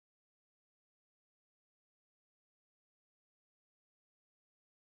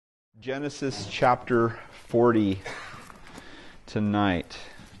Genesis chapter 40 tonight.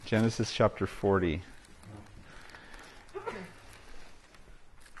 Genesis chapter 40.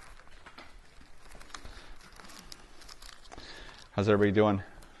 How's everybody doing?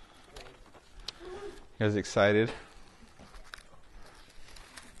 You guys excited?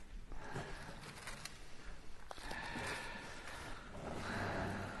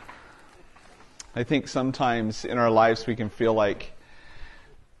 I think sometimes in our lives we can feel like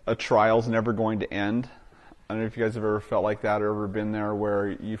a trial's never going to end. I don't know if you guys have ever felt like that or ever been there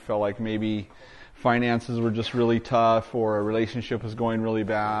where you felt like maybe finances were just really tough or a relationship was going really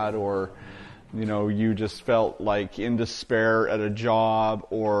bad or, you know, you just felt like in despair at a job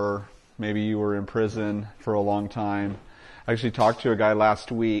or maybe you were in prison for a long time. I actually talked to a guy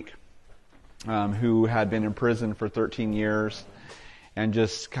last week who had been in prison for 13 years and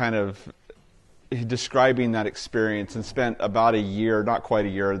just kind of describing that experience and spent about a year, not quite a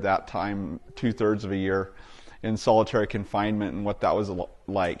year at that time, 2/3 of a year in solitary confinement and what that was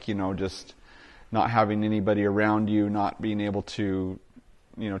like, you know, just not having anybody around you, not being able to,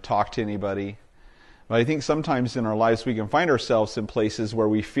 you know, talk to anybody. But I think sometimes in our lives we can find ourselves in places where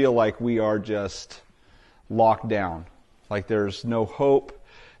we feel like we are just locked down, like there's no hope.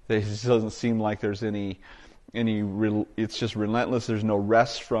 It doesn't seem like there's it's just relentless. There's no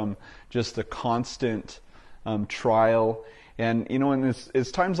rest from just the constant trial. And, you know, and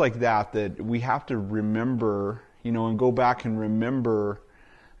it's times like that we have to remember, you know, and go back and remember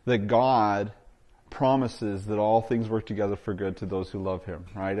that God promises that all things work together for good to those who love Him,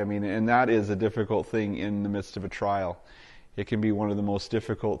 right? I mean, and that is a difficult thing in the midst of a trial. It can be one of the most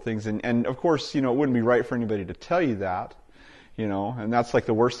difficult things. And of course, you know, it wouldn't be right for anybody to tell you that. You know, and that's like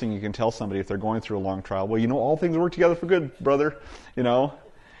the worst thing you can tell somebody if they're going through a long trial. Well, you know, all things work together for good, brother, you know.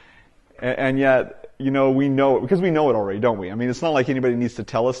 And yet, you know, we know it because we know it already, don't we? I mean, it's not like anybody needs to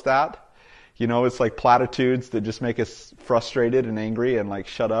tell us that. You know, it's like platitudes that just make us frustrated and angry and like,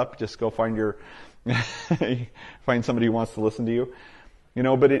 shut up, just go find find somebody who wants to listen to you. You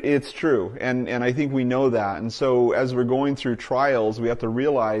know, but it's true. And I think we know that. And so as we're going through trials, we have to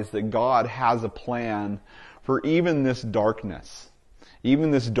realize that God has a plan for even this darkness, even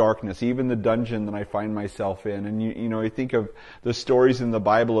the dungeon that I find myself in. And you know, I think of the stories in the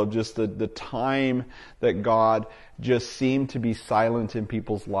Bible of just the time that God just seemed to be silent in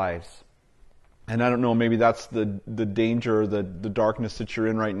people's lives. And I don't know, maybe that's the danger, the darkness that you're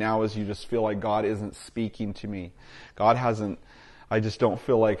in right now is you just feel like God isn't speaking to me. I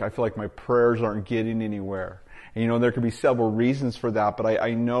feel like my prayers aren't getting anywhere. And, you know, there could be several reasons for that, but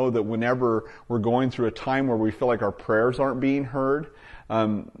I know that whenever we're going through a time where we feel like our prayers aren't being heard,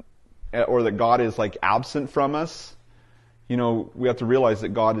 or that God is like absent from us, you know, we have to realize that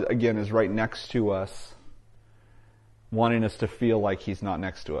God, again, is right next to us, wanting us to feel like He's not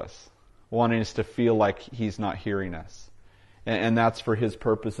next to us, wanting us to feel like He's not hearing us. And that's for His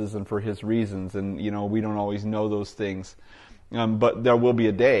purposes and for His reasons. And, you know, we don't always know those things. But there will be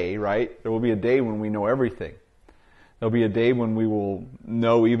a day, right? There will be a day when we know everything. There'll be a day when we will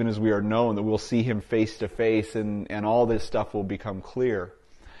know, even as we are known, that we'll see Him face to face and all this stuff will become clear.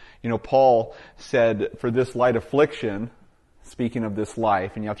 You know, Paul said, for this light affliction, speaking of this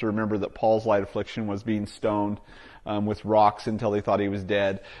life, and you have to remember that Paul's light affliction was being stoned with rocks until they thought he was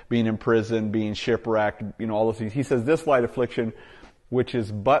dead, being in prison, being shipwrecked, you know, all those things. He says, this light affliction, which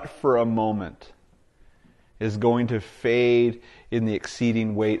is but for a moment, is going to fade in the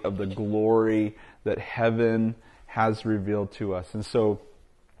exceeding weight of the glory that heaven has revealed to us. And so,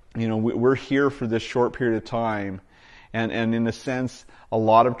 you know, we're here for this short period of time, and in a sense, a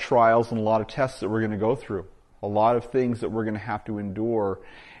lot of trials and a lot of tests that we're going to go through, a lot of things that we're going to have to endure,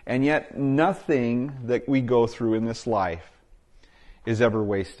 and yet nothing that we go through in this life is ever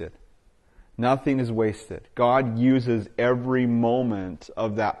wasted. Nothing is wasted. God uses every moment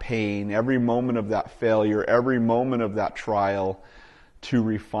of that pain, every moment of that failure, every moment of that trial to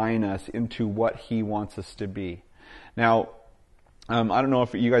refine us into what He wants us to be. Now, I don't know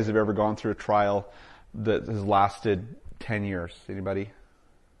if you guys have ever gone through a trial that has lasted 10 years. Anybody?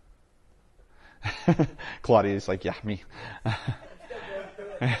 Claudia's like, yeah, me.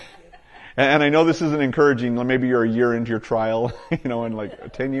 And I know this isn't encouraging. Maybe you're a year into your trial, you know, and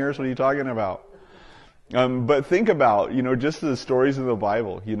like 10 years, what are you talking about? But think about, you know, just the stories of the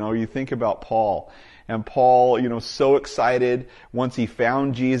Bible. You know, you think about Paul. And Paul, you know, so excited once he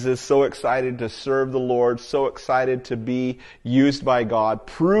found Jesus, so excited to serve the Lord, so excited to be used by God,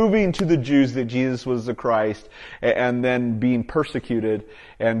 proving to the Jews that Jesus was the Christ, and then being persecuted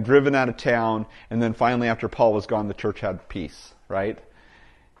and driven out of town. And then finally, after Paul was gone, the church had peace, right?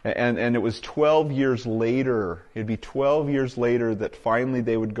 And it was 12 years later, it'd be 12 years later that finally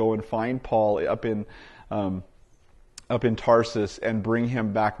they would go and find Paul up in Tarsus and bring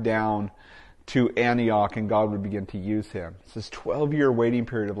him back down to Antioch, and God would begin to use him. It's this 12-year waiting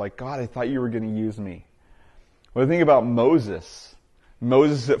period of like, God, I thought you were going to use me. Well, think about Moses.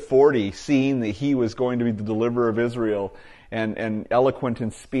 Moses at 40, seeing that he was going to be the deliverer of Israel, and eloquent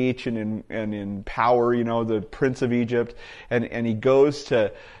in speech and in power, the prince of Egypt, and he goes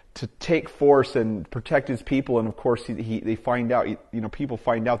to take force and protect his people, and of course they find out, people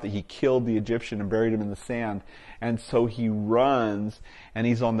find out that he killed the Egyptian and buried him in the sand, and so he runs, and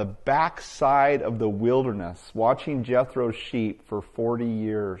he's on the backside of the wilderness watching Jethro's sheep for 40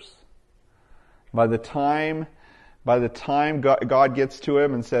 years. By the time God gets to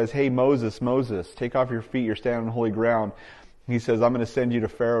him and says, "Hey, Moses, take off your feet, you're standing on holy ground," he says, "I'm going to send you to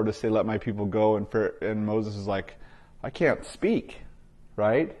Pharaoh to say, let my people go." And Moses is like, "I can't speak,"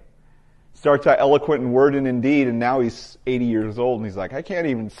 right? Starts out eloquent in word and in deed, and now he's 80 years old, and he's like, "I can't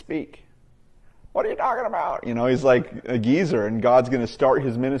even speak. What are you talking about?" He's like a geezer, and God's going to start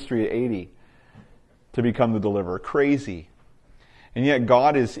his ministry at 80 to become the deliverer. Crazy. And yet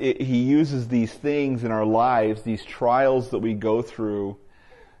God He uses these things in our lives, these trials that we go through,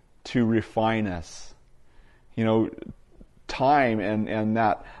 to refine us. Time and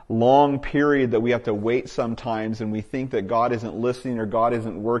that long period that we have to wait sometimes, and we think that God isn't listening, or God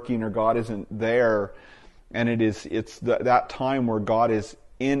isn't working, or God isn't there. And it's that time where God is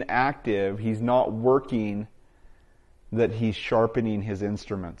inactive, He's not working, that He's sharpening His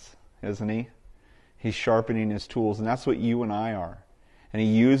instruments, isn't He? He's sharpening His tools, and that's what you and I are. And He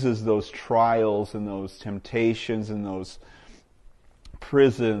uses those trials and those temptations and those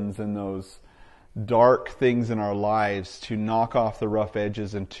prisons and those dark things in our lives to knock off the rough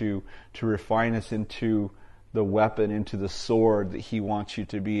edges and to refine us into the weapon, into the sword that He wants you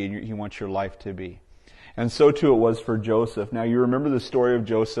to be and He wants your life to be. And so too it was for Joseph. Now you remember the story of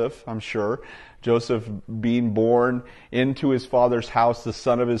Joseph, I'm sure. Joseph being born into his father's house, the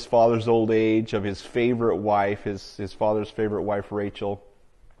son of his father's old age, of his favorite wife, his father's favorite wife, Rachel.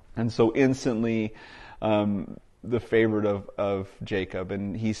 And so instantly the favorite of Jacob.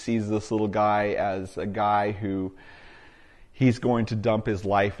 And he sees this little guy as a guy who he's going to dump his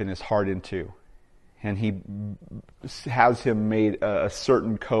life and his heart into. And he has him made a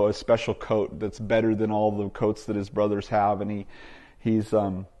certain coat, a special coat that's better than all the coats that his brothers have. And he's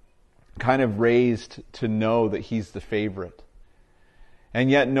kind of raised to know that he's the favorite. And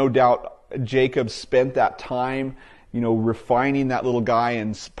yet, no doubt, Jacob spent that time refining that little guy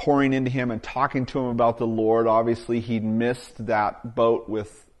and pouring into him and talking to him about the Lord. Obviously, he'd missed that boat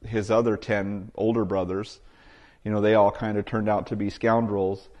with his other 10 older brothers. They all kind of turned out to be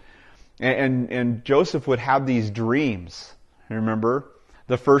scoundrels. And Joseph would have these dreams. Remember?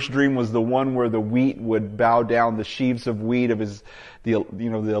 The first dream was the one where the wheat would bow down, the sheaves of wheat of the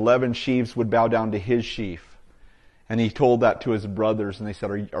 11 sheaves would bow down to his sheaf. And he told that to his brothers, and they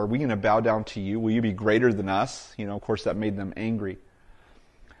said, are we going to bow down to you? Will you be greater than us? Of course, that made them angry.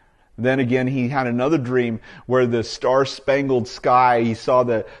 Then again, he had another dream where the star-spangled sky, he saw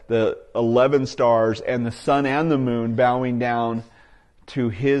the 11 stars and the sun and the moon bowing down to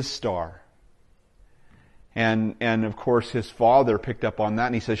his star. And of course, his father picked up on that,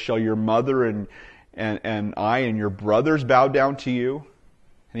 and he says, "Shall your mother and I and your brothers bow down to you?"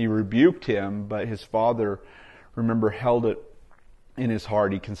 And he rebuked him, but his father, remember, held it in his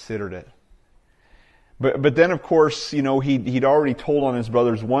heart. He considered it. But then, of course, he'd already told on his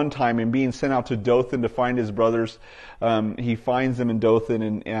brothers one time, and being sent out to Dothan to find his brothers, he finds them in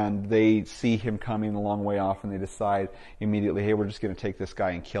Dothan, and they see him coming a long way off, and they decide immediately, hey, we're just going to take this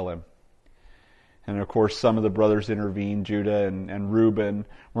guy and kill him. And of course, some of the brothers intervened. Judah and Reuben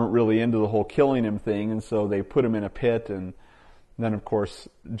weren't really into the whole killing him thing, and so they put him in a pit. And then, of course,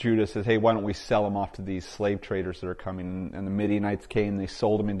 Judah says, hey, why don't we sell him off to these slave traders that are coming? And the Midianites came, they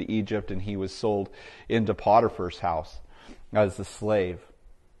sold him into Egypt, and he was sold into Potiphar's house as a slave.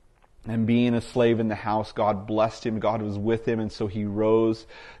 And being a slave in the house, God blessed him, God was with him, and so he rose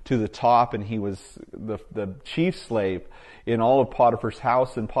to the top, and he was the chief slave in all of Potiphar's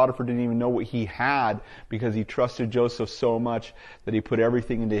house, and Potiphar didn't even know what he had because he trusted Joseph so much that he put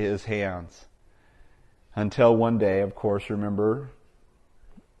everything into his hands. Until one day, of course, remember,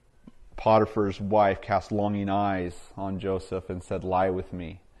 Potiphar's wife cast longing eyes on Joseph and said, lie with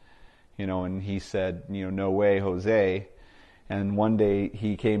me. And he said, no way, Jose. And one day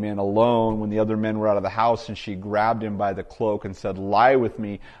he came in alone when the other men were out of the house, and she grabbed him by the cloak and said, lie with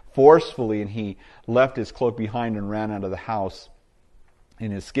me, forcefully. And he left his cloak behind and ran out of the house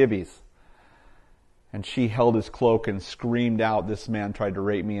in his skivvies. And she held his cloak and screamed out, "This man tried to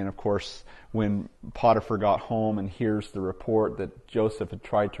rape me." And of course, when Potiphar got home and hears the report that Joseph had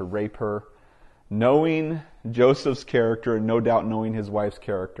tried to rape her, knowing Joseph's character and no doubt knowing his wife's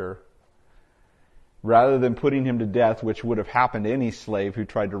character, rather than putting him to death, which would have happened to any slave who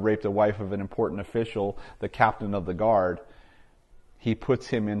tried to rape the wife of an important official, the captain of the guard, he puts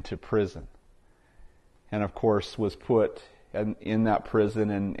him into prison. And of course was put in that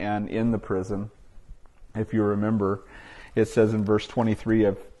prison and in the prison. If you remember, it says in verse 23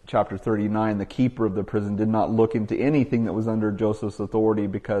 of chapter 39, the keeper of the prison did not look into anything that was under Joseph's authority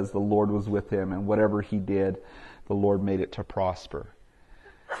because the Lord was with him, and whatever he did, the Lord made it to prosper.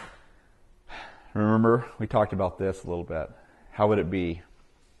 Remember, we talked about this a little bit. How would it be?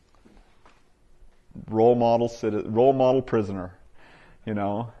 Role model prisoner,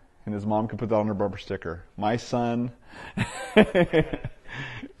 and his mom could put that on her bumper sticker. My son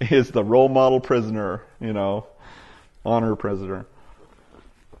is the role model prisoner, honor prisoner.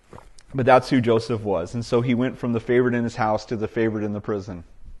 But that's who Joseph was. And so he went from the favorite in his house to the favorite in the prison.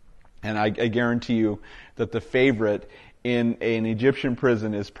 And I guarantee you that the favorite in an Egyptian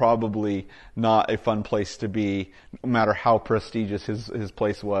prison is probably not a fun place to be, no matter how prestigious his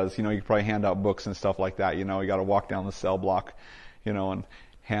place was. You could probably hand out books and stuff like that. You got to walk down the cell block, and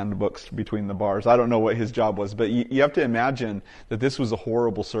hand books between the bars. I don't know what his job was, but you have to imagine that this was a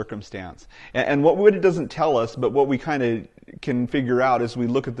horrible circumstance. And what it doesn't tell us, but what we kind of can figure out as we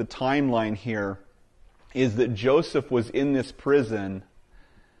look at the timeline here, is that Joseph was in this prison,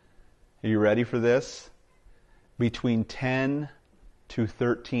 are you ready for this? Between 10 to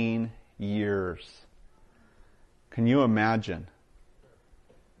 13 years. Can you imagine?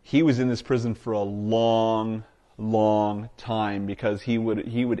 He was in this prison for a long time, because he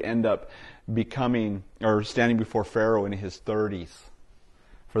would end up becoming or standing before Pharaoh in his 30s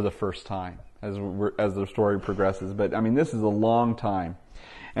for the first time as the story progresses. But this is a long time.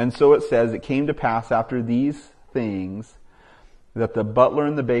 And so it says, it came to pass after these things that the butler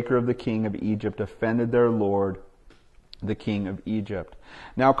and the baker of the king of Egypt offended their lord, the king of Egypt.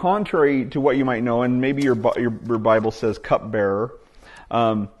 Now, contrary to what you might know, and maybe your Bible says cupbearer,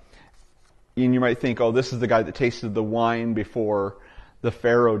 and you might think, oh, this is the guy that tasted the wine before the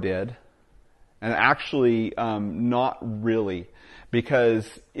Pharaoh did. And actually, not really, because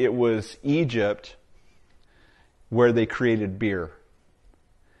it was Egypt where they created beer.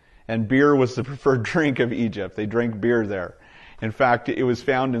 And beer was the preferred drink of Egypt. They drank beer there. In fact, it was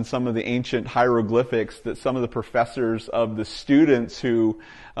found in some of the ancient hieroglyphics that some of the professors of the students who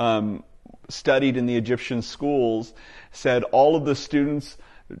studied in the Egyptian schools said all of the students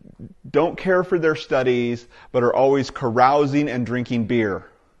don't care for their studies, but are always carousing and drinking beer.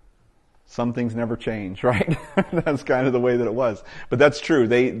 Some things never change, right? That's kind of the way that it was. But that's true.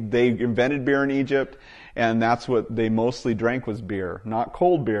 They invented beer in Egypt, and that's what they mostly drank was beer. Not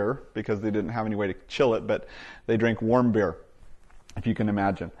cold beer, because they didn't have any way to chill it, but they drank warm beer, if you can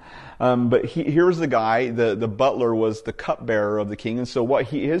imagine. But here's the guy, the butler was the cupbearer of the king, and so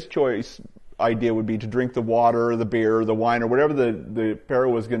his choice idea would be to drink the water, the beer, the wine, or whatever the Pharaoh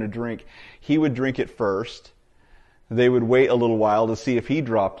was going to drink. He would drink it first. They would wait a little while to see if he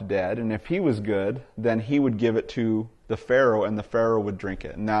dropped dead, and if he was good, then he would give it to the Pharaoh, and the Pharaoh would drink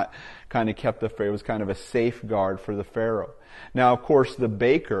it. And that kind of kept the Pharaoh, was kind of a safeguard for the Pharaoh. Now, of course, the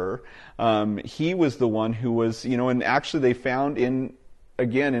baker, he was the one who was, and actually they found in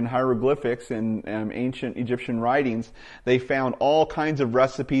hieroglyphics and ancient Egyptian writings, they found all kinds of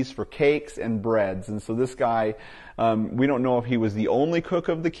recipes for cakes and breads. And so this guy, we don't know if he was the only cook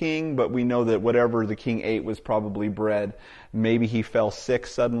of the king, but we know that whatever the king ate was probably bread. Maybe he fell sick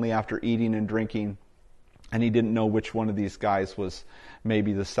suddenly after eating and drinking, and he didn't know which one of these guys was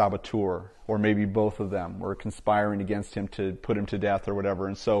maybe the saboteur, or maybe both of them were conspiring against him to put him to death or whatever.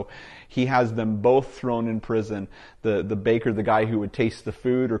 And so he has them both thrown in prison. The baker, the guy who would taste the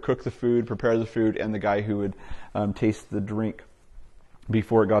food or cook the food, prepare the food, and the guy who would taste the drink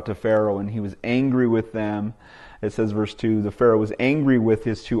before it got to Pharaoh. And he was angry with them. It says, verse 2, the Pharaoh was angry with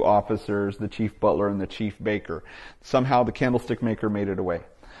his two officers, the chief butler and the chief baker. Somehow the candlestick maker made it away.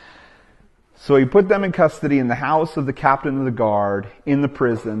 So he put them in custody in the house of the captain of the guard, in the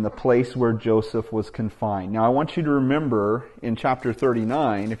prison, the place where Joseph was confined. Now I want you to remember in chapter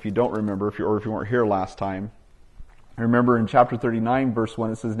 39, if you don't remember, if you weren't here last time, remember in chapter 39 verse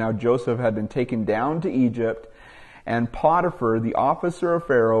 1 it says, now Joseph had been taken down to Egypt, and Potiphar, the officer of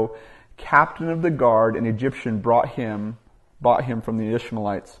Pharaoh, captain of the guard, an Egyptian, bought him from the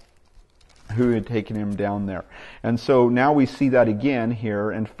Ishmaelites who had taken him down there. And so now we see that again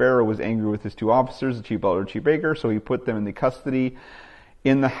here, and Pharaoh was angry with his two officers, the chief butler and chief baker, so he put them in the custody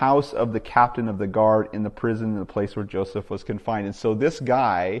in the house of the captain of the guard in the prison in the place where Joseph was confined. And so this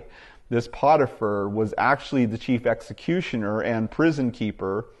guy, this Potiphar, was actually the chief executioner and prison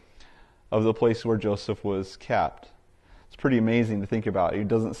keeper of the place where Joseph was kept. It's pretty amazing to think about. He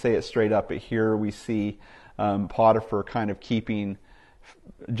doesn't say it straight up, but here we see Potiphar kind of keeping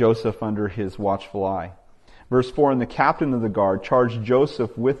Joseph under his watchful eye. Verse 4, and the captain of the guard charged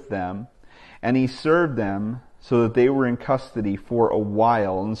Joseph with them, and he served them so that they were in custody for a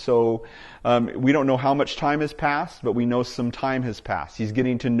while. And so we don't know how much time has passed, but we know some time has passed. He's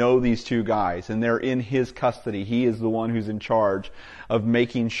getting to know these two guys, and they're in his custody. He is the one who's in charge of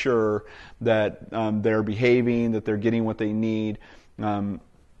making sure that they're behaving, that they're getting what they need, and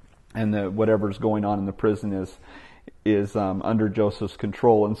that whatever's going on in the prison is under Joseph's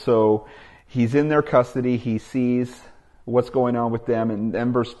control. And so he's in their custody. He sees what's going on with them. And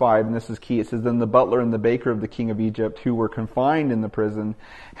then verse 5, and this is key, it says, then the butler and the baker of the king of Egypt, who were confined in the prison,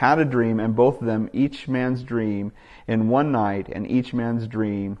 had a dream, and both of them, each man's dream in one night, and each man's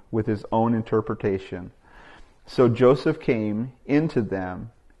dream with his own interpretation. So Joseph came into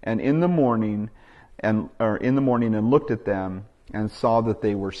them, and in the morning and looked at them, and saw that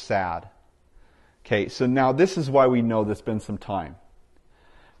they were sad. Okay, so now this is why we know there's been some time.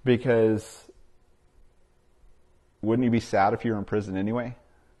 Because wouldn't you be sad if you were in prison anyway?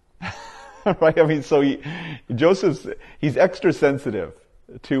 Right? I mean, so he's extra sensitive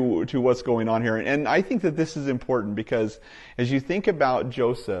to what's going on here. And I think that this is important because as you think about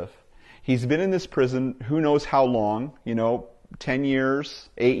Joseph, he's been in this prison who knows how long, 10 years,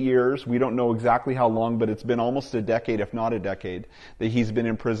 8 years, we don't know exactly how long, but it's been almost a decade, if not a decade, that he's been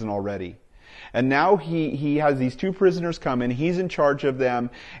in prison already. And now he has these two prisoners come in, he's in charge of them,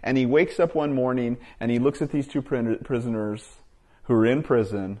 and he wakes up one morning and he looks at these two prisoners who are in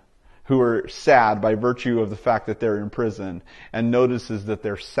prison, who are sad by virtue of the fact that they're in prison, and notices that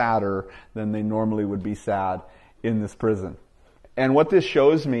they're sadder than they normally would be sad in this prison. And what this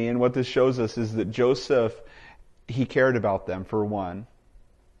shows me and what this shows us is that Joseph, he cared about them, for one,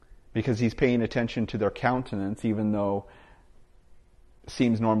 because he's paying attention to their countenance, even though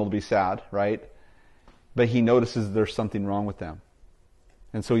seems normal to be sad, right? But he notices there's something wrong with them.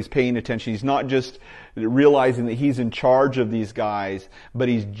 And so he's paying attention. He's not just realizing that he's in charge of these guys, but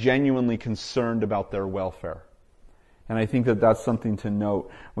he's genuinely concerned about their welfare. And I think that that's something to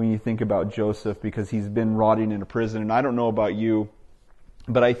note when you think about Joseph, because he's been rotting in a prison. And I don't know about you,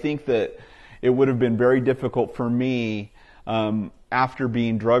 but I think that it would have been very difficult for me after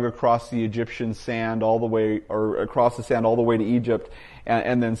being dragged across the Egyptian sand all the way, or across the sand all the way to Egypt,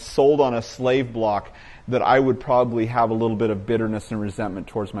 and then sold on a slave block, that I would probably have a little bit of bitterness and resentment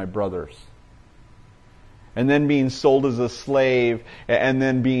towards my brothers. And then being sold as a slave, and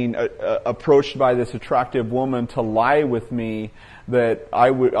then being approached by this attractive woman to lie with me, that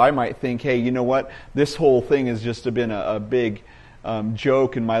I might think, hey, you know what? This whole thing has just been a big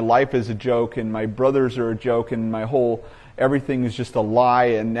joke, and my life is a joke, and my brothers are a joke, and everything is just a lie,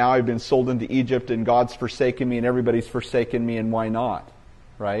 and now I've been sold into Egypt, and God's forsaken me, and everybody's forsaken me, and why not?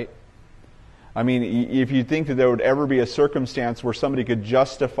 Right? I mean, if you think that there would ever be a circumstance where somebody could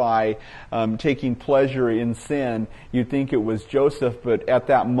justify taking pleasure in sin, you'd think it was Joseph, but at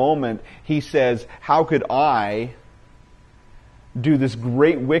that moment, he says, how could I do this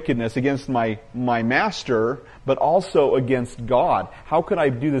great wickedness against my master, but also against God? How could I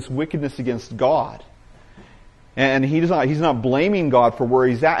do this wickedness against God? And he's not blaming God for where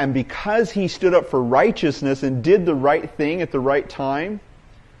he's at. And because he stood up for righteousness and did the right thing at the right time,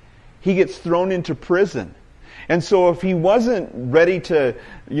 he gets thrown into prison. And so if he wasn't ready to,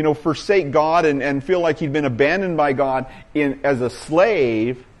 forsake God and feel like he'd been abandoned by God as a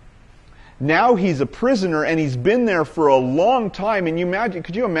slave, now he's a prisoner and he's been there for a long time. And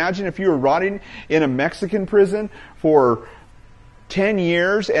could you imagine if you were rotting in a Mexican prison for 10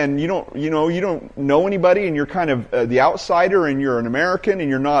 years and you don't know anybody, and you're kind of the outsider, and you're an American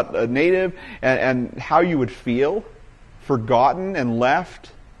and you're not a native, and how you would feel, forgotten and left.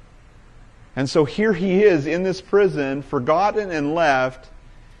 And so here he is in this prison, forgotten and left,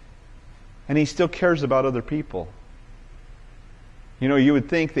 and he still cares about other people. You would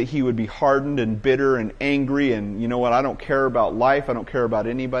think that he would be hardened and bitter and angry, and I don't care about life, I don't care about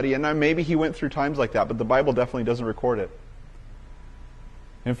anybody. And maybe he went through times like that, but the Bible definitely doesn't record it.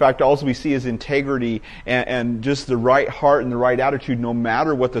 In fact, all we see is integrity and just the right heart and the right attitude, no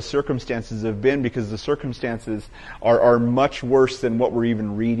matter what the circumstances have been, because the circumstances are much worse than what we're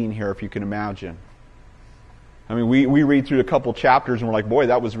even reading here, if you can imagine. I mean, we read through a couple chapters and we're like, boy,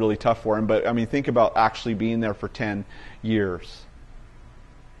 that was really tough for him. But I mean, think about actually being there for 10 years.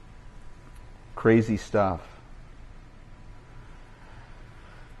 Crazy stuff.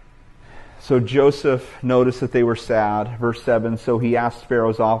 So Joseph noticed that they were sad. Verse 7, so he asked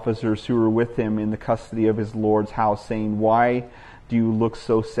Pharaoh's officers who were with him in the custody of his Lord's house, saying, why do you look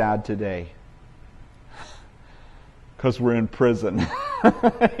so sad today? Because we're in prison.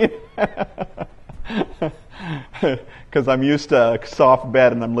 Because I'm used to a soft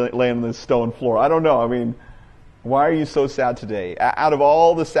bed and I'm laying on this stone floor. I don't know. I mean, why are you so sad today? Out of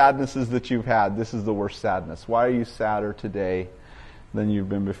all the sadnesses that you've had, this is the worst sadness. Why are you sadder today than you've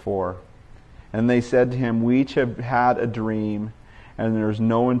been before? And they said to him, we each have had a dream, and there's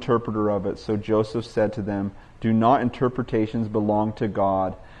no interpreter of it. So Joseph said to them, do not interpretations belong to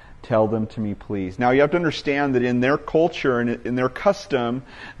God? Tell them to me, please. Now you have to understand that in their culture and in their custom,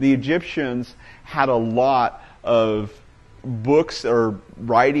 the Egyptians had a lot of books or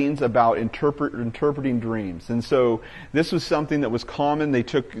writings about interpreting dreams. And so this was something that was common. They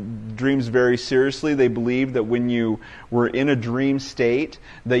took dreams very seriously. They believed that when you were in a dream state,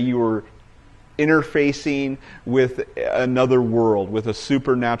 that you were interfacing with another world, with a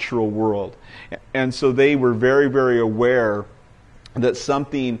supernatural world. And so they were very, very aware that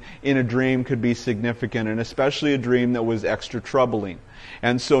something in a dream could be significant, and especially a dream that was extra troubling.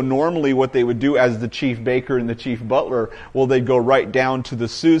 And so normally what they would do as the chief baker and the chief butler, well, they'd go right down to the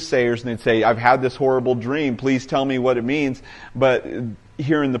soothsayers and they'd say, I've had this horrible dream, please tell me what it means. But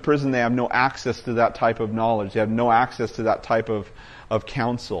here in the prison they have no access to that type of knowledge. They have no access to that type of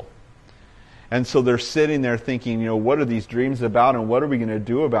counsel. And so they're sitting there thinking, what are these dreams about and what are we going to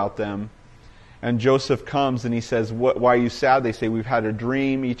do about them? And Joseph comes and he says, why are you sad? They say, we've had a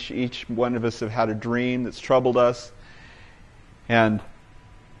dream. Each one of us have had a dream that's troubled us. And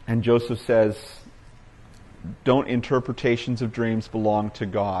Joseph says, don't interpretations of dreams belong to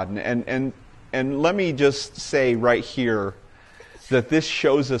God? And let me just say right here that this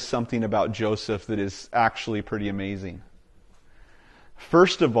shows us something about Joseph that is actually pretty amazing.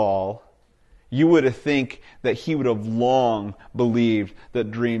 First of all, you would think that he would have long believed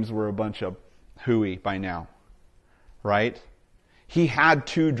that dreams were a bunch of hooey by now. Right? He had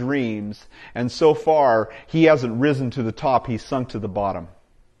 2 dreams, and so far he hasn't risen to the top, he's sunk to the bottom.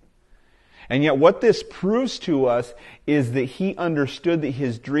 And yet what this proves to us is that he understood that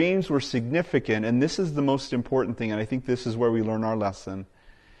his dreams were significant, and this is the most important thing, and I think this is where we learn our lesson.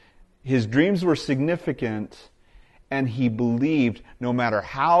 His dreams were significant, and he believed no matter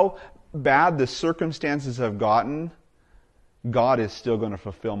how bad the circumstances have gotten, God is still going to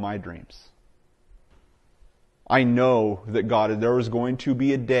fulfill my dreams. I know that there is going to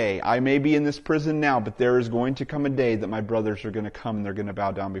be a day. I may be in this prison now, but there is going to come a day that my brothers are going to come and they're going to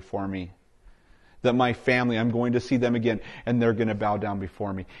bow down before me. That my family, I'm going to see them again and they're going to bow down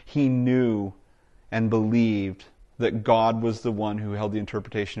before me. He knew and believed that God was the one who held the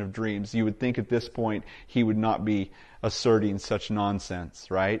interpretation of dreams. You would think at this point he would not be asserting such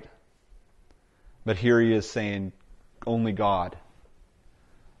nonsense, right? But here he is saying, only God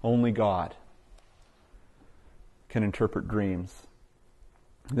can interpret dreams.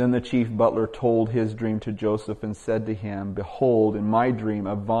 Then the chief butler told his dream to Joseph and said to him, behold, in my dream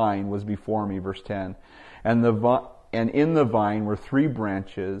a vine was before me, verse 10, and in the vine were 3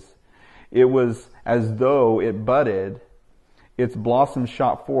 branches. It was as though it budded, its blossoms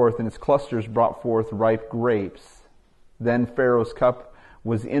shot forth, and its clusters brought forth ripe grapes. Then Pharaoh's cup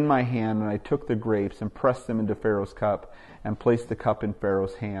was in my hand, and I took the grapes and pressed them into Pharaoh's cup and placed the cup in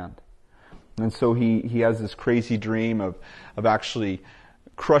Pharaoh's hand. And so he has this crazy dream of actually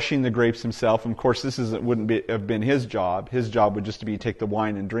crushing the grapes himself. And of course, this wouldn't have been his job. His job would just to be take the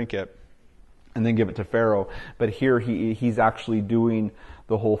wine and drink it and then give it to Pharaoh. But here he's actually doing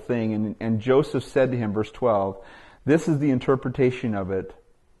the whole thing. And Joseph said to him, verse 12, this is the interpretation of it.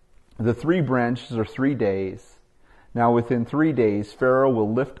 The 3 branches are 3 days. Now within 3 days, Pharaoh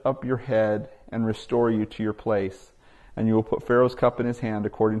will lift up your head and restore you to your place. And you will put Pharaoh's cup in his hand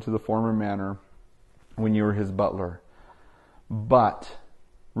according to the former manner when you were his butler. But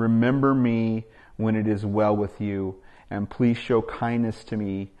remember me when it is well with you, and please show kindness to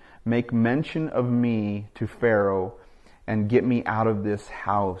me. Make mention of me to Pharaoh, and get me out of this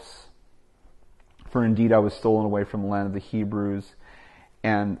house. For indeed I was stolen away from the land of the Hebrews,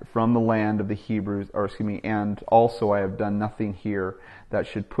 and from the land of the Hebrews, and also I have done nothing here that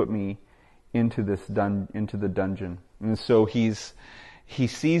should put me into the dungeon. And so he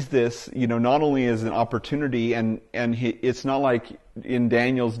sees this, not only as an opportunity, and it's not like in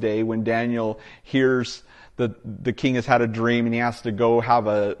Daniel's day when Daniel hears the king has had a dream and he has to go have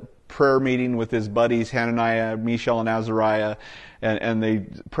a prayer meeting with his buddies Hananiah, Mishael, and Azariah, and they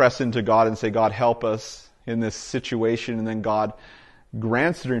press into God and say, God, help us in this situation, and then God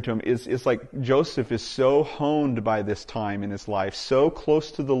grants the dream to him. It's like Joseph is so honed by this time in his life, so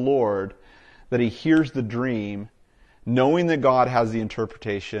close to the Lord, that he hears the dream, knowing that God has the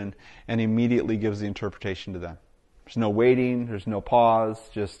interpretation, and immediately gives the interpretation to them. There's no waiting, there's no pause,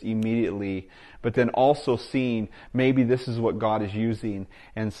 just immediately. But then also seeing maybe this is what God is using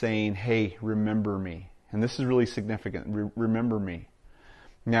and saying, hey, remember me. And this is really significant. Remember me.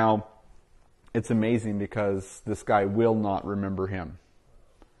 Now, it's amazing because this guy will not remember him.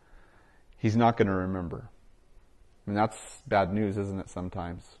 He's not going to remember. And that's bad news, isn't it,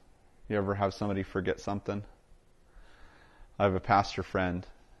 sometimes? You ever have somebody forget something? I have a pastor friend.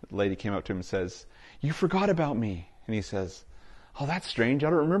 A lady came up to him and says, you forgot about me. And he says, oh, that's strange. I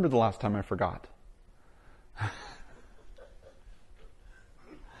don't remember the last time I forgot.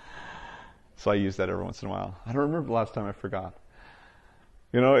 So I use that every once in a while. I don't remember the last time I forgot.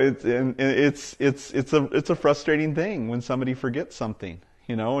 You know, it's a frustrating thing when somebody forgets something,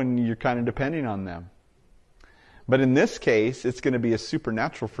 you know, and you're kind of depending on them. But in this case, it's going to be a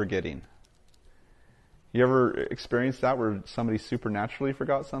supernatural forgetting. You ever experienced that where somebody supernaturally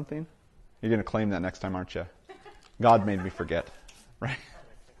forgot something? You're going to claim that next time, aren't you? God made me forget, right?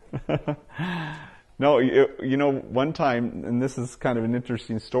 No, you know, one time, and this is kind of an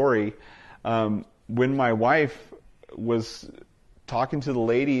interesting story, when my wife was talking to the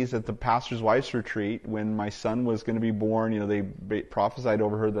ladies at the pastor's wife's retreat, when my son was going to be born, you know, they prophesied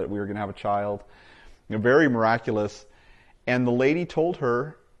over her that we were going to have a child, you know, very miraculous, and the lady told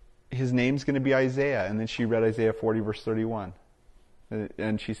her his name's going to be Isaiah, and then she read Isaiah 40 verse 31,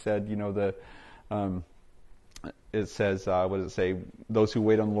 and she said, you know, it says, what does it say? Those who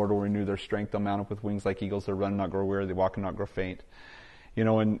wait on the Lord will renew their strength. They'll mount up with wings like eagles. They'll run and not grow weary. They walk and not grow faint. You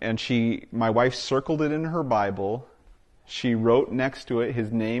know, and my wife circled it in her Bible. She wrote next to it,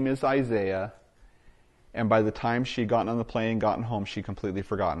 his name is Isaiah. And by the time she'd gotten on the plane, gotten home, she'd completely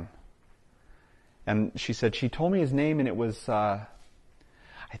forgotten. And she said, she told me his name and it was, I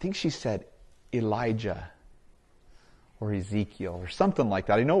think she said Elijah or Ezekiel or something like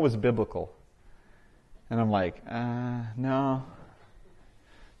that. I know it was biblical. And I'm like, no,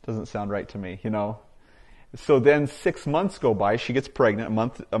 doesn't sound right to me, you know. So then 6 months go by. She gets pregnant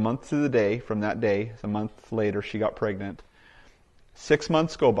a month to the day from that day. A month later, she got pregnant. 6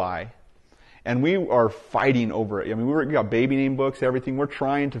 months go by, and we are fighting over it. I mean, we got baby name books, everything. We're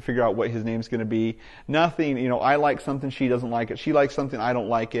trying to figure out what his name's going to be. Nothing, you know. I like something, she doesn't like it. She likes something, I don't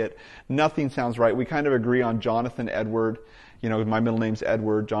like it. Nothing sounds right. We kind of agree on Jonathan Edward. You know, my middle name's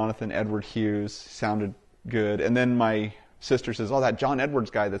Edward. Jonathan Edward Hughes sounded good. And then my sister says, oh, that John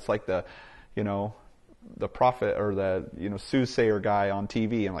Edwards guy that's like the, you know, the prophet or the, you know, soothsayer guy on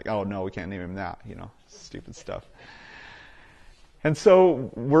TV. I'm like, oh no, we can't name him that, you know, stupid stuff. And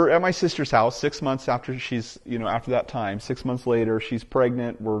so we're at my sister's house 6 months after she's, you know, after that time, 6 months later, she's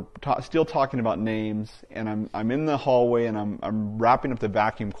pregnant. We're still talking about names, and I'm in the hallway and I'm wrapping up the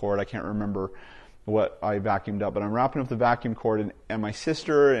vacuum cord. I can't remember what I vacuumed up, but I'm wrapping up the vacuum cord, and my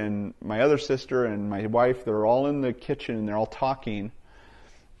sister and my other sister and my wife, they're all in the kitchen and they're all talking.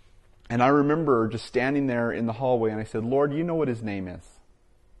 And I remember just standing there in the hallway and I said, Lord, you know what his name is.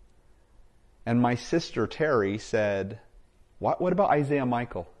 And my sister Terry said, what about Isaiah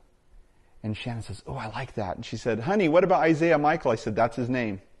Michael? And Shannon says, oh, I like that. And she said, honey, what about Isaiah Michael? I said, that's his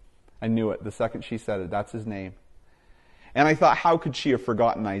name. I knew it the second she said it. That's his name. And I thought, how could she have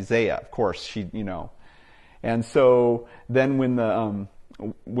forgotten Isaiah? Of course, she, you know. And so then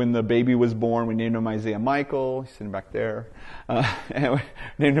when the baby was born, we named him Isaiah Michael. He's sitting back there. And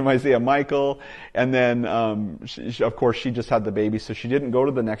named him Isaiah Michael. And then, of course, she just had the baby, so she didn't go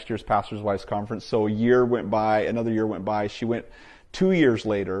to the next year's Pastor's Wives Conference. So a year went by, another year went by. She went 2 years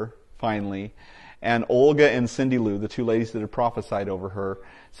later, finally. And Olga and Cindy Lou, the two ladies that had prophesied over her,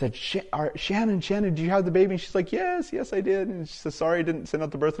 said, Shannon, did you have the baby? And she's like, yes, I did. And she said, sorry, I didn't send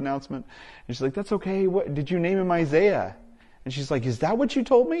out the birth announcement. And she's like, that's okay. What did you name him Isaiah? And she's like, is that what you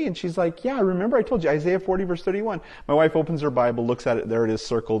told me? And she's like, yeah, remember I told you, Isaiah 40 verse 31. My wife opens her Bible, looks at it, there it is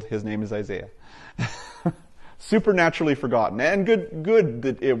circled, his name is Isaiah. Supernaturally forgotten. And good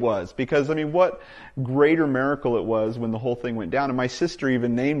that it was. Because, I mean, what greater miracle it was when the whole thing went down. And my sister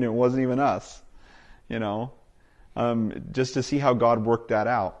even named it, it wasn't even us. You know, just to see how God worked that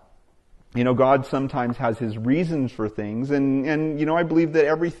out. You know, God sometimes has His reasons for things, and you know, I believe that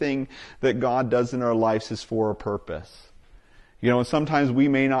everything that God does in our lives is for a purpose. You know, and sometimes we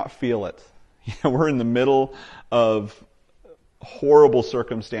may not feel it. You know, we're in the middle of horrible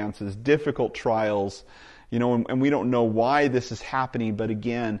circumstances, difficult trials, you know, and we don't know why this is happening, but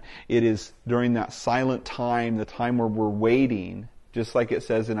again, it is during that silent time, the time where we're waiting. Just like it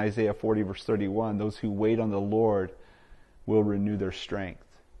says in Isaiah 40 verse 31, those who wait on the Lord will renew their strength.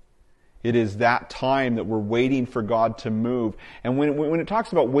 It is that time that we're waiting for God to move. And when it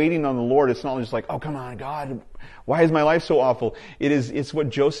talks about waiting on the Lord, it's not just like, oh, come on, God, why is my life so awful? It's what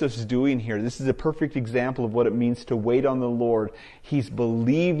Joseph's doing here. This is a perfect example of what it means to wait on the Lord. He's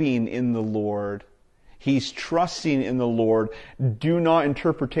believing in the Lord. He's trusting in the Lord. Do not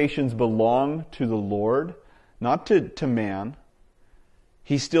interpretations belong to the Lord? Not to man.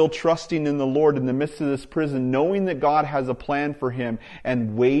 He's still trusting in the Lord in the midst of this prison, knowing that God has a plan for him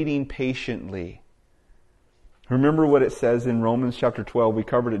and waiting patiently. Remember what it says in Romans chapter 12. We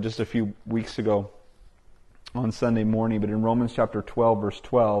covered it just a few weeks ago on Sunday morning, but in Romans chapter 12, verse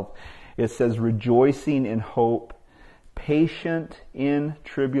 12, it says, rejoicing in hope, patient in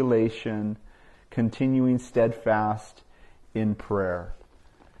tribulation, continuing steadfast in prayer.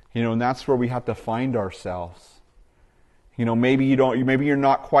 And that's where we have to find ourselves. Maybe you're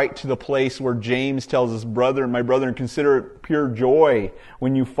not quite to the place where James tells his brother, my brethren, consider it pure joy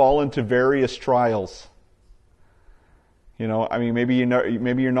when you fall into various trials. Maybe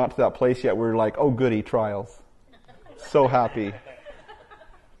you're not to that place yet where you're like, oh goody, trials. So happy.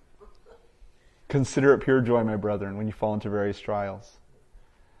 Consider it pure joy, my brethren, when you fall into various trials.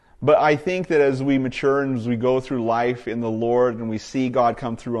 But I think that as we mature and as we go through life in the Lord and we see God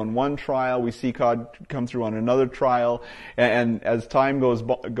come through on one trial, we see God come through on another trial, and as time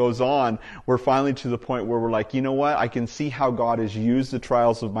goes on, we're finally to the point where we're like, you know what? I can see how God has used the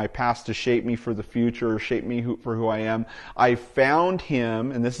trials of my past to shape me for the future, or shape me for who I am. I found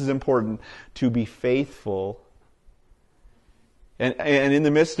Him, and this is important, to be faithful. And in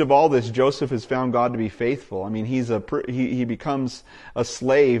the midst of all this, Joseph has found God to be faithful. I mean, he becomes a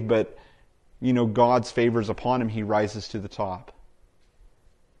slave, but God's favors upon him. He rises to the top.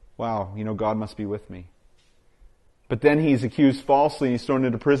 Wow, God must be with me. But then he's accused falsely and he's thrown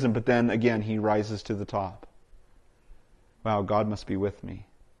into prison. But then again, he rises to the top. Wow, God must be with me.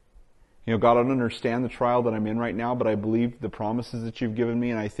 God, I don't understand the trial that I'm in right now, but I believe the promises that you've given me,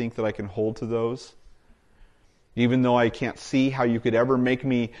 and I think that I can hold to those. Even though I can't see how you could ever make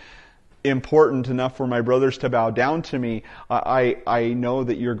me important enough for my brothers to bow down to me, I know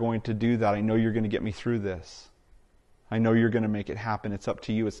that you're going to do that. I know you're going to get me through this. I know you're going to make it happen. It's up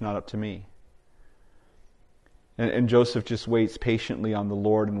to you. It's not up to me. And Joseph just waits patiently on the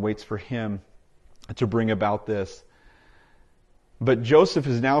Lord and waits for Him to bring about this. But Joseph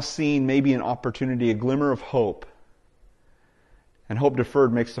is now seeing maybe an opportunity, a glimmer of hope. And hope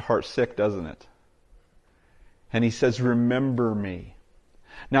deferred makes the heart sick, doesn't it? And he says, remember me.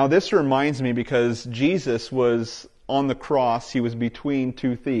 Now this reminds me because Jesus was on the cross. He was between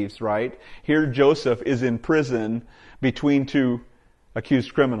two thieves, right? Here Joseph is in prison between two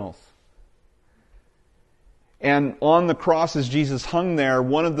accused criminals. And on the cross as Jesus hung there,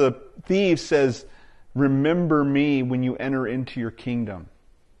 one of the thieves says, remember me when you enter into your kingdom.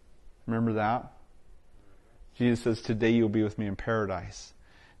 Remember that? Jesus says, today you'll be with me in paradise.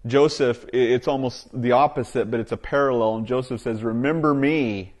 Joseph, it's almost the opposite, but it's a parallel. And Joseph says, remember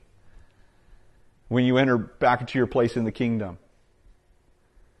me when you enter back into your place in the kingdom.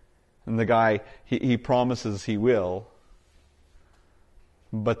 And the guy, he promises he will,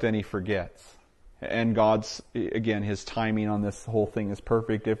 but then he forgets. And God's, again, His timing on this whole thing is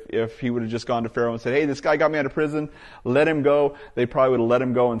perfect. If He would have just gone to Pharaoh and said, hey, this guy got me out of prison, let him go, they probably would have let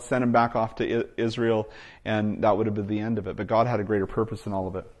him go and sent him back off to Israel, and that would have been the end of it. But God had a greater purpose in all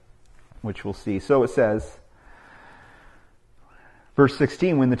of it, which we'll see. So it says, verse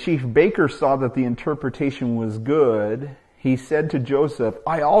 16, when the chief baker saw that the interpretation was good, he said to Joseph,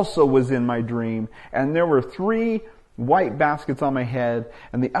 I also was in my dream, and there were 3 white baskets on my head,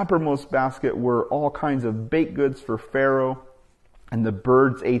 and the uppermost basket were all kinds of baked goods for Pharaoh, and the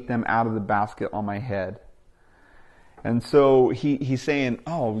birds ate them out of the basket on my head. And so he's saying,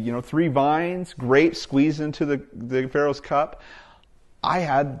 3 vines, grapes squeezed into the Pharaoh's cup. I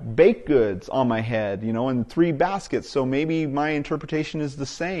had baked goods on my head, and 3 baskets, so maybe my interpretation is the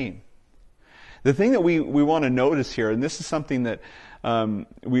same. The thing that we want to notice here, and this is something that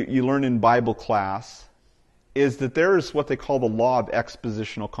you learn in Bible class, is that there is what they call the law of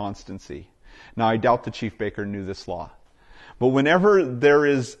expositional constancy. Now, I doubt the chief baker knew this law. But whenever there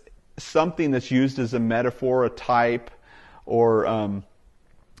is something that's used as a metaphor, a type, or, a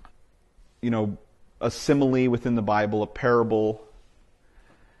simile within the Bible, a parable,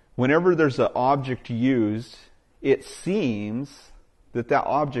 whenever there's an object used, it seems that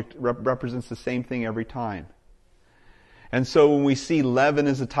object represents the same thing every time. And so when we see leaven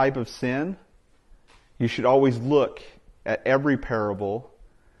as a type of sin, you should always look at every parable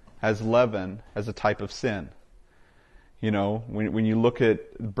as leaven as a type of sin. When you look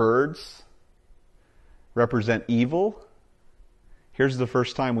at birds represent evil, Here's the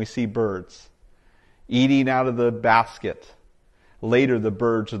first time we see birds eating out of the basket. Later, the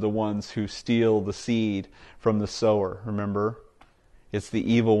birds are the ones who steal the seed from the sower, remember? It's the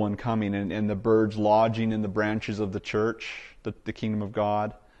evil one coming, and the birds lodging in the branches of the church, the kingdom of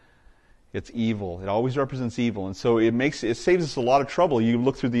God. It's evil. It always represents evil. And so it saves us a lot of trouble. You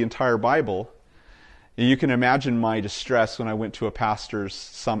look through the entire Bible, and you can imagine my distress when I went to a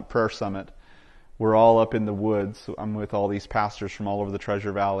pastor's prayer summit. We're all up in the woods. I'm with all these pastors from all over the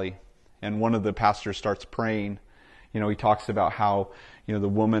Treasure Valley. And one of the pastors starts praying. He talks about how, the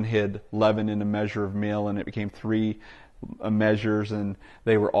woman hid leaven in a measure of meal, and it became 3 measures, and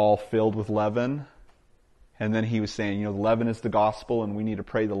they were all filled with leaven. And then he was saying, leaven is the gospel, and we need to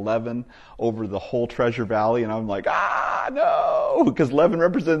pray the leaven over the whole Treasure Valley. And I'm like, no, because leaven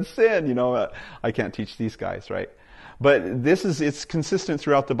represents sin. I can't teach these guys, right? But it's consistent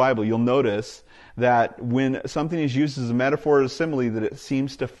throughout the Bible. You'll notice that when something is used as a metaphor or a simile, that it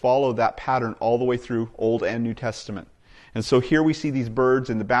seems to follow that pattern all the way through Old and New Testament. And so here we see these birds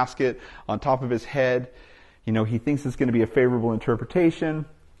in the basket on top of his head. He thinks it's going to be a favorable interpretation.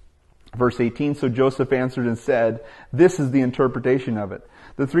 Verse 18, so Joseph answered and said, this is the interpretation of it.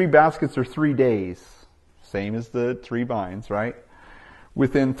 The 3 baskets are 3 days. Same as the 3 vines, right?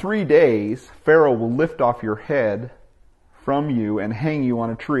 Within 3 days, Pharaoh will lift off your head from you and hang you on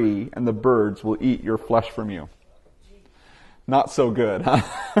a tree, and the birds will eat your flesh from you. Not so good, huh?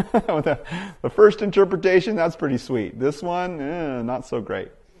 The first interpretation, that's pretty sweet. This one, not so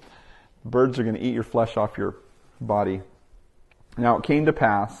great. Birds are going to eat your flesh off your body. Now it came to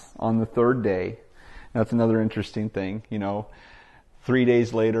pass on the 3rd day. That's another interesting thing. 3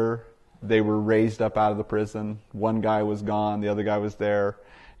 days later, they were raised up out of the prison. One guy was gone, the other guy was there.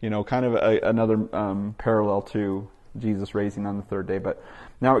 Kind of another parallel to Jesus raising on the 3rd day. But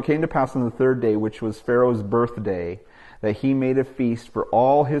now it came to pass on the 3rd day, which was Pharaoh's birthday, that he made a feast for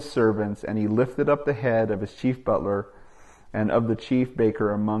all his servants, and he lifted up the head of his chief butler and of the chief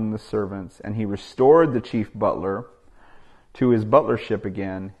baker among the servants. And he restored the chief butler to his butlership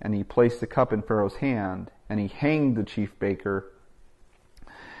again, and he placed the cup in Pharaoh's hand, and he hanged the chief baker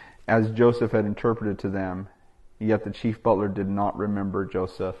as Joseph had interpreted to them. Yet the chief butler did not remember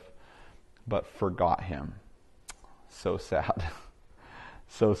Joseph, but forgot him. So sad.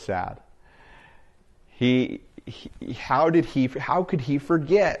 So sad. How could he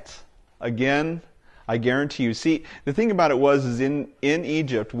forget? Again, I guarantee you. See, the thing about it is in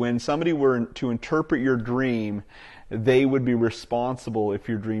Egypt, when somebody were to interpret your dream, they would be responsible if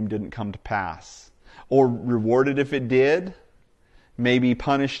your dream didn't come to pass. Or rewarded if it did, maybe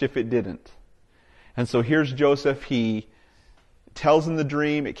punished if it didn't. And so here's Joseph, he tells him the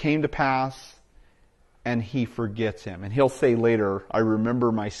dream, it came to pass, and he forgets him. And he'll say later, I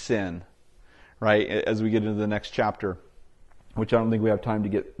remember my sin, right, as we get into the next chapter, which I don't think we have time to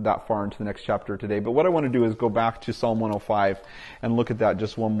get that far into the next chapter today. But what I want to do is go back to Psalm 105 and look at that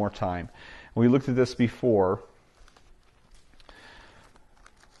just one more time. We looked at this before.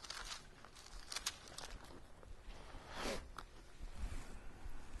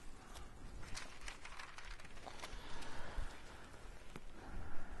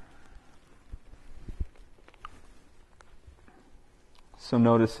 So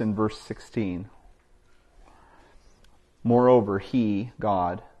notice in verse 16, moreover, he,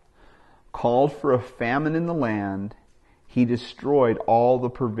 God, called for a famine in the land. He destroyed all the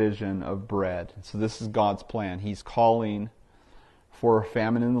provision of bread. So this is God's plan. He's calling for a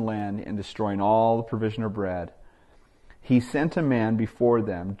famine in the land and destroying all the provision of bread. He sent a man before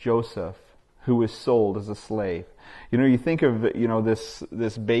them, Joseph, who was sold as a slave. You think of,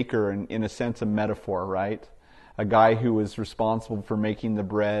 this baker in a sense a metaphor, right? A guy who was responsible for making the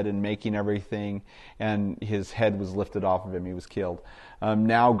bread and making everything, and his head was lifted off of him. He was killed.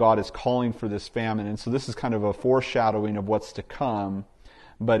 Now God is calling for this famine, and so this is kind of a foreshadowing of what's to come,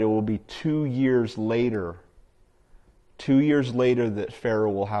 but it will be 2 years later. 2 years later that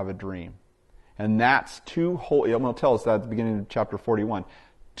Pharaoh will have a dream. And that's I'm going to tell us that at the beginning of chapter 41.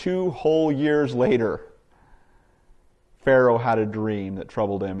 2 whole years later, Pharaoh had a dream that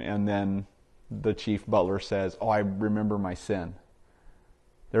troubled him, and then the chief butler says, I remember my sin.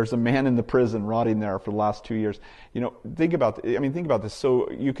 There's a man in the prison rotting there for the last 2 years. Think about this. So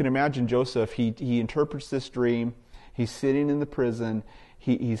you can imagine Joseph, he interprets this dream. He's sitting in the prison.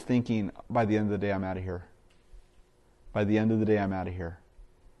 He's thinking, by the end of the day, I'm out of here. By the end of the day, I'm out of here.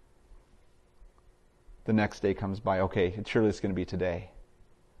 The next day comes by. Okay, surely it's going to be today.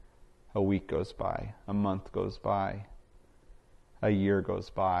 A week goes by. A month goes by. A year goes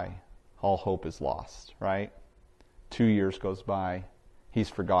by. All hope is lost, right? 2 years goes by. He's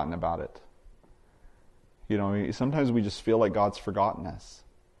forgotten about it. Sometimes we just feel like God's forgotten us.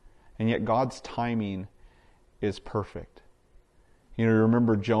 And yet God's timing is perfect.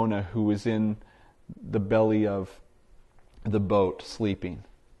 Remember Jonah, who was in the belly of the boat sleeping.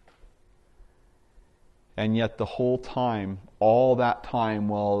 And yet the whole time, all that time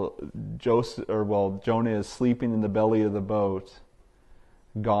while Jonah is sleeping in the belly of the boat,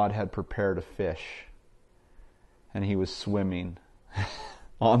 God had prepared a fish. And he was swimming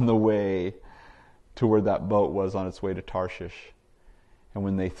on the way to where that boat was on its way to Tarshish. And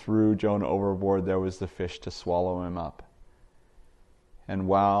when they threw Jonah overboard, there was the fish to swallow him up. And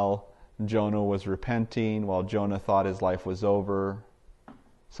while Jonah was repenting, while Jonah thought his life was over,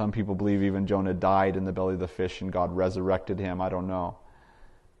 some people believe even Jonah died in the belly of the fish and God resurrected him. I don't know.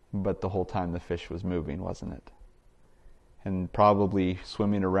 But the whole time the fish was moving, wasn't it? And probably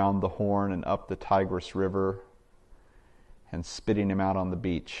swimming around the Horn and up the Tigris River and spitting him out on the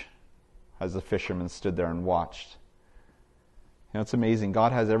beach as the fishermen stood there and watched. It's amazing.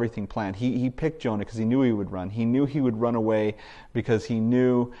 God has everything planned. He picked Jonah because he knew he would run. He knew he would run away because he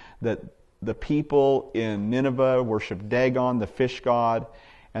knew that the people in Nineveh worshiped Dagon, the fish god,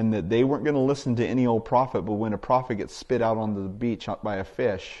 and that they weren't going to listen to any old prophet. But when a prophet gets spit out onto the beach by a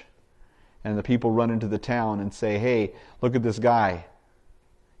fish, and the people run into the town and say, "Hey, look at this guy.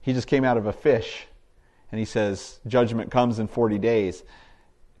 He just came out of a fish." And he says, "Judgment comes in 40 days.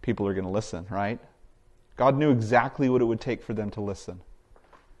 People are going to listen, right? God knew exactly what it would take for them to listen.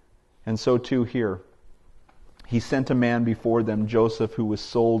 And so too here. He sent a man before them, Joseph, who was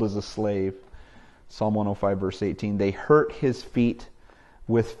sold as a slave. Psalm 105, verse 18. They hurt his feet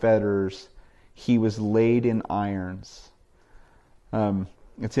with fetters. He was laid in irons.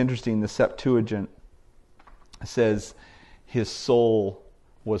 It's interesting, the Septuagint says his soul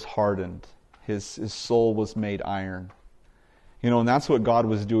was hardened. His soul was made iron. And that's what God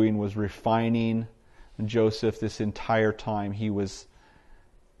was doing, was refining Joseph this entire time. He was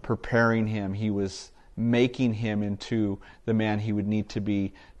preparing him. He was making him into the man he would need to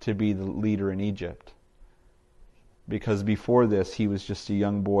be the leader in Egypt. Because before this, he was just a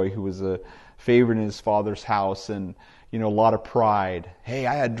young boy who was a favorite in his father's house, and a lot of pride. Hey,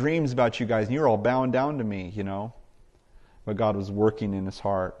 I had dreams about you guys, and you're all bowing down to me, But God was working in his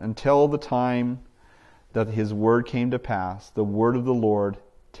heart until the time that his word came to pass. The word of the Lord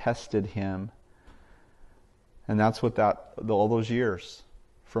tested him. And that's what all those years,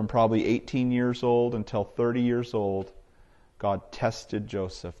 from probably 18 years old until 30 years old, God tested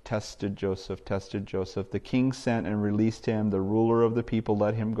Joseph, tested Joseph, tested Joseph. The king sent and released him. The ruler of the people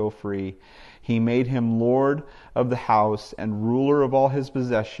let him go free. He made him lord of the house and ruler of all his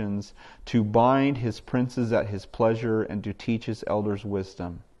possessions, to bind his princes at his pleasure and to teach his elders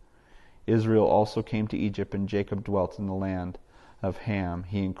wisdom. Israel also came to Egypt, and Jacob dwelt in the land of Ham.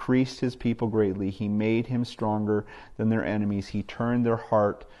 He increased his people greatly. He made him stronger than their enemies. He turned their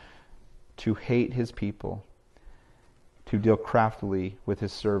heart to hate his people, to deal craftily with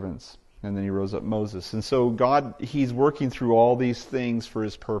his servants. And then he rose up Moses. And so God, he's working through all these things for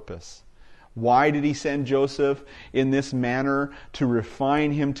his purpose. Why did he send Joseph in this manner? To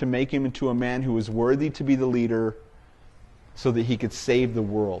refine him, to make him into a man who was worthy to be the leader, so that he could save the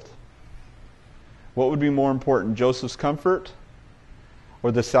world. What would be more important, Joseph's comfort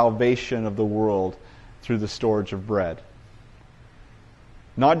or the salvation of the world through the storage of bread?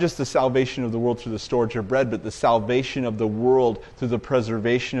 Not just the salvation of the world through the storage of bread, but the salvation of the world through the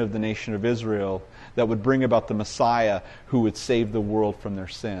preservation of the nation of Israel that would bring about the Messiah who would save the world from their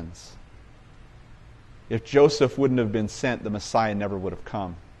sins. If Joseph wouldn't have been sent, the Messiah never would have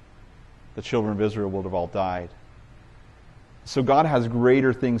come. The children of Israel would have all died. So God has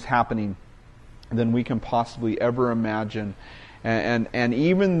greater things happening than we can possibly ever imagine. And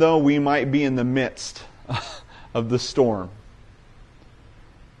even though we might be in the midst of the storm,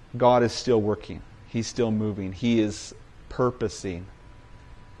 God is still working. He's still moving. He is purposing.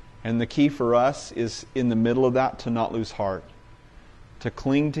 And the key for us is, in the middle of that, to not lose heart. To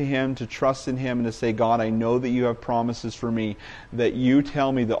cling to Him, to trust in Him, and to say, God, I know that you have promises for me, that you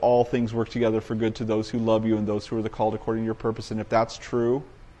tell me that all things work together for good to those who love you and those who are the called according to your purpose. And if that's true,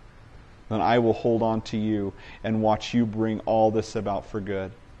 then I will hold on to you and watch you bring all this about for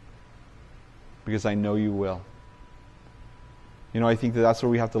good. Because I know you will. I think that's where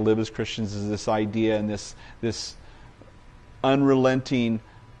we have to live as Christians, is this idea and this unrelenting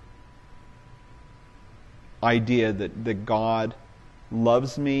idea that God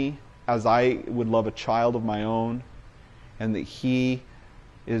loves me as I would love a child of my own, and that He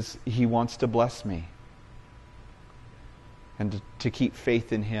wants to bless me, and to keep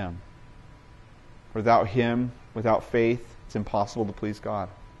faith in Him. Without Him, without faith, it's impossible to please God.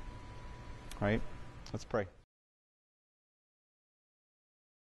 Right? Let's pray.